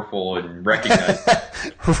powerful and recognized.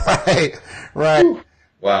 Right, right. Whew.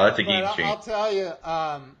 Wow, that's a But game I'll changer. tell you,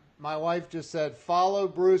 my wife just said, follow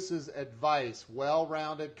Bruce's advice.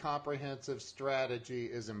 Well-rounded, comprehensive strategy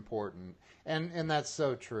is important, and that's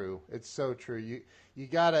so true. It's so true. You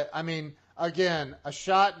gotta. I mean, again, a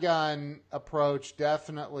shotgun approach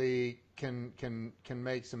definitely can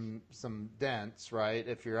make some dents, right?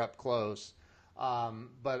 If you're up close.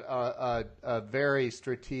 But a very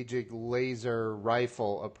strategic laser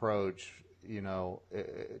rifle approach,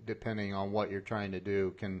 depending on what you're trying to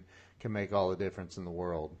do, can make all the difference in the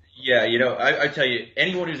world. Yeah, I tell you,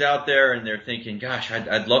 anyone who's out there and they're thinking, gosh,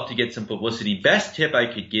 I'd love to get some publicity, best tip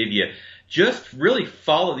I could give you, just really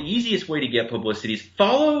follow the easiest way to get publicity is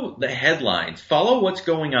follow the headlines, follow what's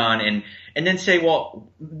going on and then say, well,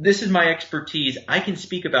 this is my expertise. I can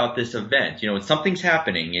speak about this event. Something's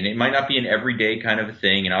happening and it might not be an everyday kind of a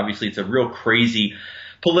thing. And obviously it's a real crazy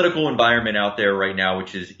political environment out there right now,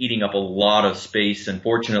 which is eating up a lot of space,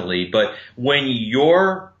 unfortunately. But when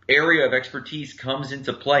your area of expertise comes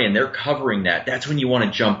into play and they're covering that, that's when you want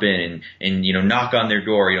to jump in and knock on their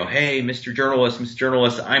door. Hey, Mr.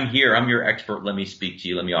 Journalist, I'm here. I'm your expert. Let me speak to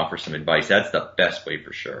you. Let me offer some advice. That's the best way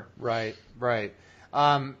for sure. Right, right.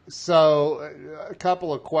 So a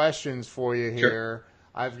couple of questions for you Sure. here.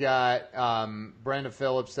 I've got Brenda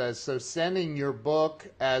Phillips says, so sending your book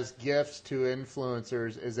as gifts to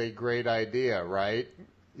influencers is a great idea, right?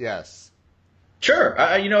 Yes. Sure.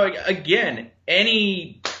 Again,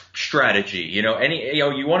 any strategy, you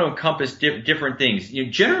want to encompass different things.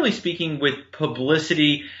 Generally speaking, with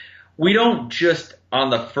publicity, we don't just on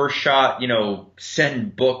the first shot,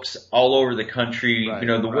 send books all over the country. Right,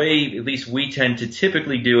 The way at least we tend to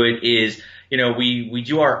typically do it is, we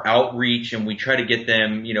do our outreach and we try to get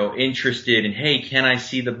them, interested in, hey, can I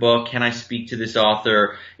see the book? Can I speak to this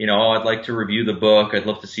author? I'd like to review the book. I'd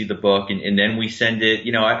love to see the book. And then we send it.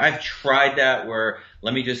 I've tried that where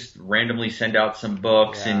let me just randomly send out some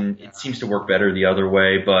books and it seems to work better the other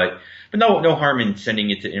way. But no harm in sending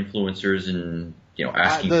it to influencers and,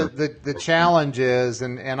 asking for. The challenge is,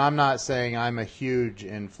 and I'm not saying I'm a huge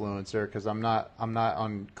influencer because I'm not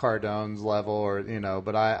on Cardone's level or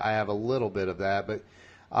but I have a little bit of that. But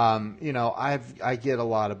I get a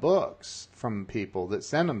lot of books from people that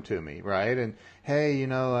send them to me, right? And hey,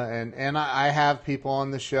 and I have people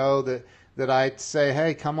on the show that I say,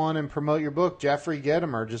 hey, come on and promote your book. Jeffrey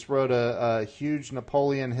Gitomer just wrote a huge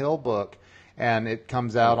Napoleon Hill book, and it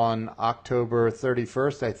comes out on October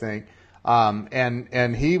 31st, I think.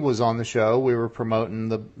 And he was on the show. We were promoting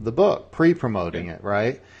the book, pre-promoting it,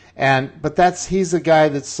 right? But he's a guy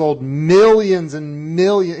that's sold millions and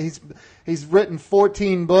millions. He's written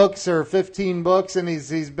 14 books or 15 books, and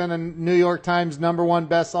he's been a New York Times #1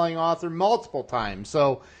 best-selling author multiple times.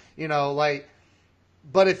 So,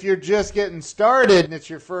 but if you're just getting started and it's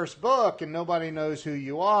your first book and nobody knows who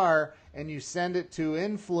you are and you send it to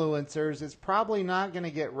influencers, it's probably not going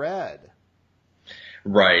to get read.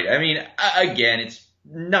 Right. I mean, again, it's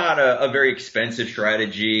not a very expensive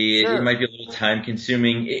strategy. Sure. It might be a little time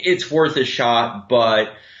consuming. It's worth a shot,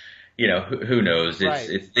 but who knows?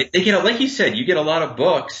 They get, like you said, you get a lot of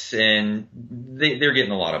books and they're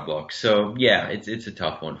getting a lot of books. So yeah, it's a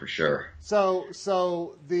tough one for sure. So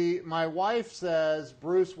my wife says,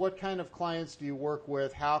 Bruce, what kind of clients do you work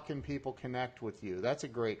with? How can people connect with you? That's a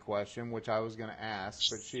great question, which I was going to ask,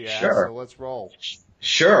 but she asked, Sure. So let's roll.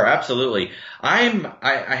 Sure, absolutely. I don't know,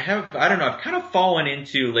 I've kind of fallen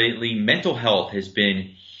into lately, mental health has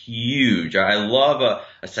been huge. I love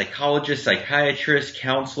a psychologist, psychiatrist,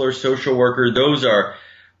 counselor, social worker.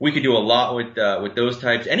 We could do a lot with those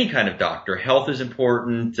types. Any kind of doctor. Health is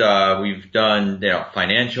important. We've done,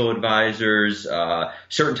 financial advisors,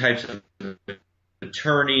 certain types of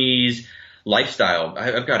attorneys, lifestyle.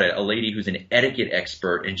 I've got a lady who's an etiquette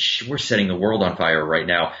expert, and we're setting the world on fire right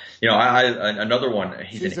now. Another one.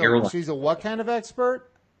 She's a what kind of expert?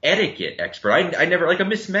 Etiquette expert. I never, like a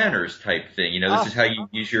Miss Manners type thing. This is how you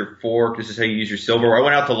use your fork. This is how you use your silverware. I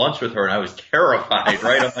went out to lunch with her and I was terrified,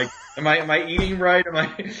 right? I'm like, am I eating right?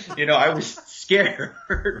 I was scared,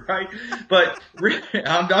 right? But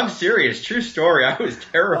I'm serious. True story. I was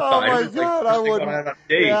terrified. Oh my God, I wouldn't.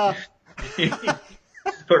 Yeah.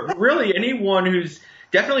 But really, anyone who's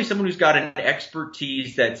definitely someone who's got an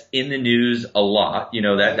expertise that's in the news a lot,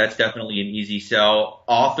 Right. that's definitely an easy sell.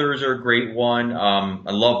 Authors are a great one.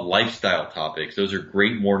 I love lifestyle topics. Those are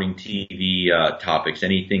great morning TV topics.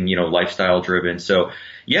 Anything lifestyle driven. So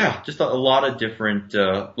yeah, just a lot of different.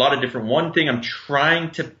 One thing I'm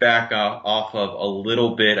trying to back off of a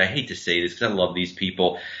little bit. I hate to say this because I love these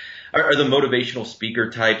people. Are the motivational speaker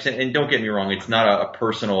types, and don't get me wrong, it's not a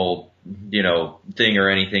personal, thing or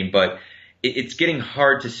anything, but it's getting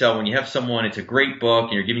hard to sell when you have someone, it's a great book,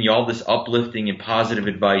 and you're giving you all this uplifting and positive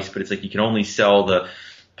advice, but it's like you can only sell the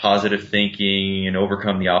positive thinking and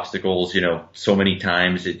overcome the obstacles, so many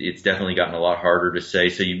times. It's definitely gotten a lot harder to say.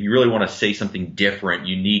 So you really want to say something different,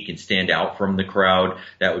 unique, and stand out from the crowd.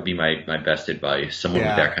 That would be my best advice. Someone with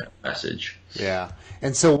Yeah. that kind of message. Yeah.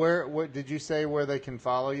 And so what did you say where they can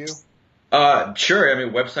follow you? Sure. I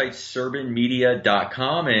mean, website's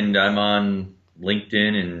serbinmedia.com, and I'm on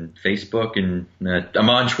LinkedIn and Facebook, and I'm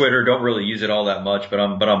on Twitter. Don't really use it all that much, but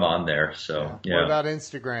I'm on there. Yeah. So What yeah. about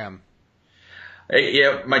Instagram?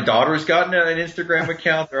 Yeah, my daughter's gotten an Instagram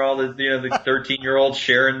account. They're all the 13-year-olds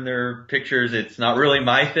sharing their pictures. It's not really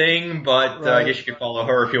my thing, but I Right. guess you could follow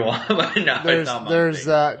her if you want. But no, it's not my There's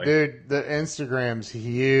thing. dude, the Instagram's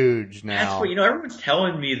huge That's now. what, everyone's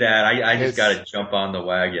telling me that. I just got It's to jump on the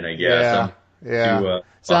wagon, I guess. yeah, I'm yeah. too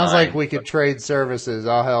Sounds like behind. we could trade services.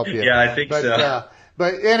 I'll help you. Yeah, I think But so.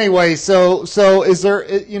 anyway, so is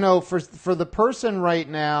there for the person right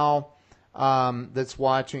now that's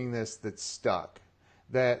watching this that's stuck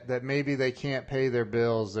that maybe they can't pay their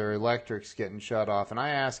bills, their electric's getting shut off, and I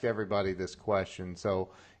ask everybody this question. So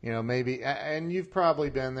maybe, and you've probably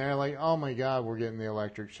been there, like, oh my God, we're getting the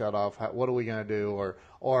electric shut off. What are we gonna do?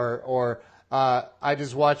 Or I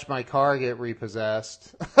just watched my car get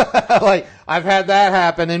repossessed. Like I've had that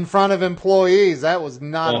happen in front of employees. That was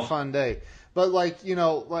not a Oh, fun day. But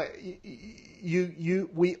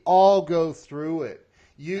we all go through it.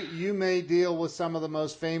 You may deal with some of the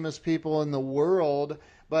most famous people in the world,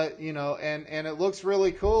 but and it looks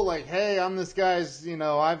really cool. Like, hey, I'm this guy's.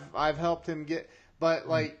 I've helped him get. But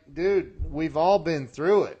like, dude, we've all been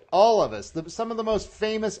through it. All of us. Some of the most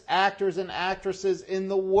famous actors and actresses in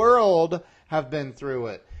the world have been through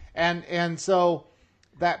it. And so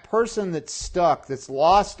that person that's stuck, that's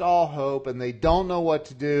lost all hope, and they don't know what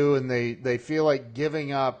to do, and they feel like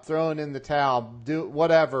giving up, throwing in the towel, do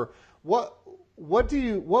whatever. What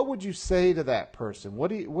would you say to that person? What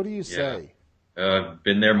do you yeah. say?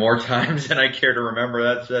 Been there more times than I care to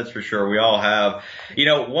remember. That's for sure. We all have.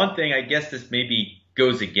 One thing, I guess this maybe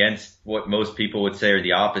goes against what most people would say, or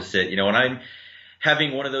the opposite. When I'm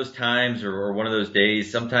having one of those times, or one of those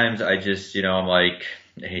days, sometimes I just, I'm like,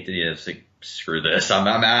 I hate to, it's like, screw this. I'm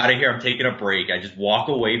out of here. I'm taking a break. I just walk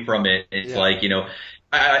away from it. It's Yeah. like,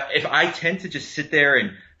 if I tend to just sit there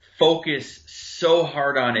and focus so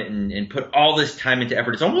hard on it, and put all this time into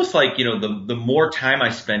effort, it's almost like, the more time I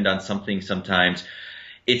spend on something sometimes,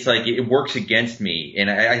 it's like it works against me. And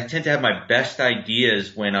I tend to have my best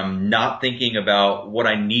ideas when I'm not thinking about what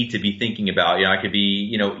I need to be thinking about. I could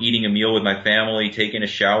be, eating a meal with my family, taking a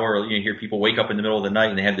shower, or, hear people wake up in the middle of the night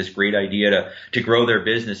and they have this great idea to grow their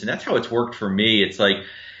business. And that's how it's worked for me. It's like,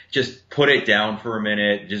 just put it down for a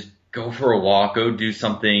minute, just go for a walk, go do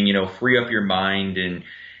something, free up your mind, and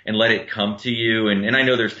let it come to you. And I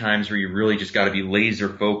know there's times where you really just got to be laser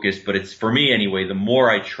focused, but it's, for me anyway, the more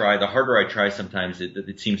I try, the harder I try, sometimes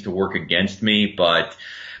it seems to work against me. But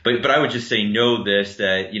I would just say, know this,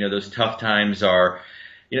 that, those tough times are,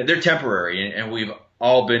 they're temporary, and we've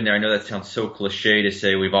all been there. I know that sounds so cliche to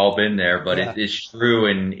say we've all been there, but Yeah. it is true.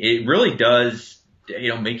 And it really does,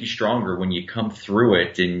 make you stronger when you come through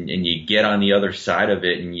it, and you get on the other side of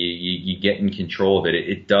it, and you get in control of it.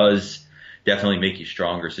 It does definitely make you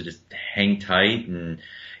stronger. So just hang tight. And,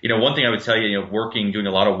 one thing I would tell you, doing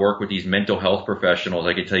a lot of work with these mental health professionals,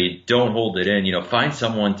 I could tell you, don't hold it in, find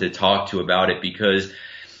someone to talk to about it, because,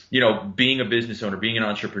 being a business owner, being an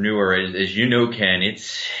entrepreneur, as you know, Ken,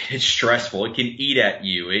 it's stressful. It can eat at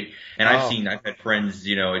you. And Oh. I've had friends,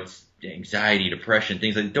 it's anxiety, depression,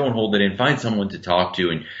 things like that. Don't hold it in. Find someone to talk to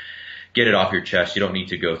and get it off your chest. You don't need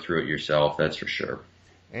to go through it yourself. That's for sure.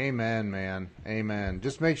 Amen, man. Amen.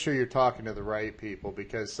 Just make sure you're talking to the right people,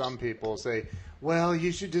 because some people say, well,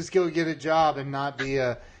 you should just go get a job and not be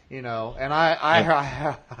and I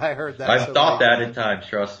heard that I've so thought many that times. at times,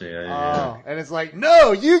 trust me. Yeah. Oh, and it's like,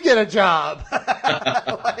 no, you get a job.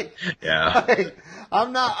 Like, Yeah. like,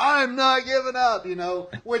 I'm not giving up,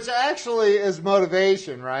 which actually is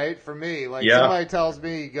motivation, right? For me, like Yeah. somebody tells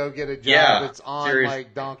me go get a job Yeah. that's on Serious.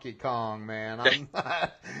 like Donkey Kong, man. I'm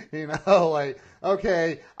not, like,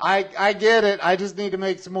 okay, I get it. I just need to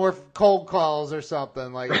make some more cold calls or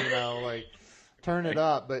something, like, like turn it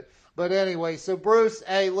up. But anyway, so Bruce,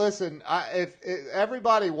 hey, listen, if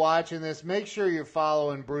everybody watching this, make sure you're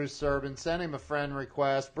following Bruce Serbin. Send him a friend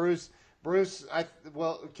request, Bruce.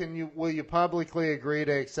 Will you publicly agree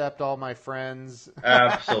to accept all my friends?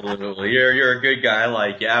 Absolutely. You're a good guy.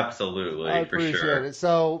 Like, absolutely, I for appreciate sure. it.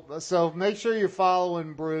 So make sure you're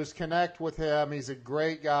following Bruce. Connect with him. He's a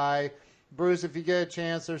great guy. Bruce, if you get a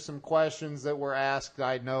chance, there's some questions that were asked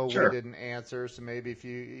I know we Sure. didn't answer. So maybe if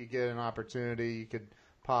you get an opportunity, you could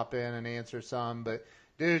pop in and answer some. But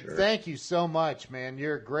dude, Sure. thank you so much, man.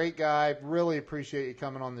 You're a great guy. Really appreciate you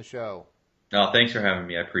coming on the show. No, thanks for having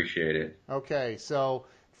me. I appreciate it. Okay, so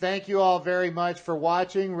thank you all very much for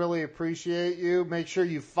watching. Really appreciate you. Make sure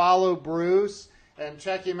you follow Bruce and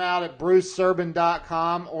check him out at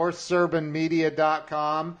bruceserbin.com or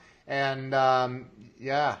serbinmedia.com. And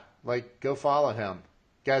go follow him.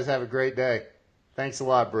 Guys, have a great day. Thanks a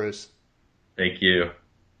lot, Bruce. Thank you.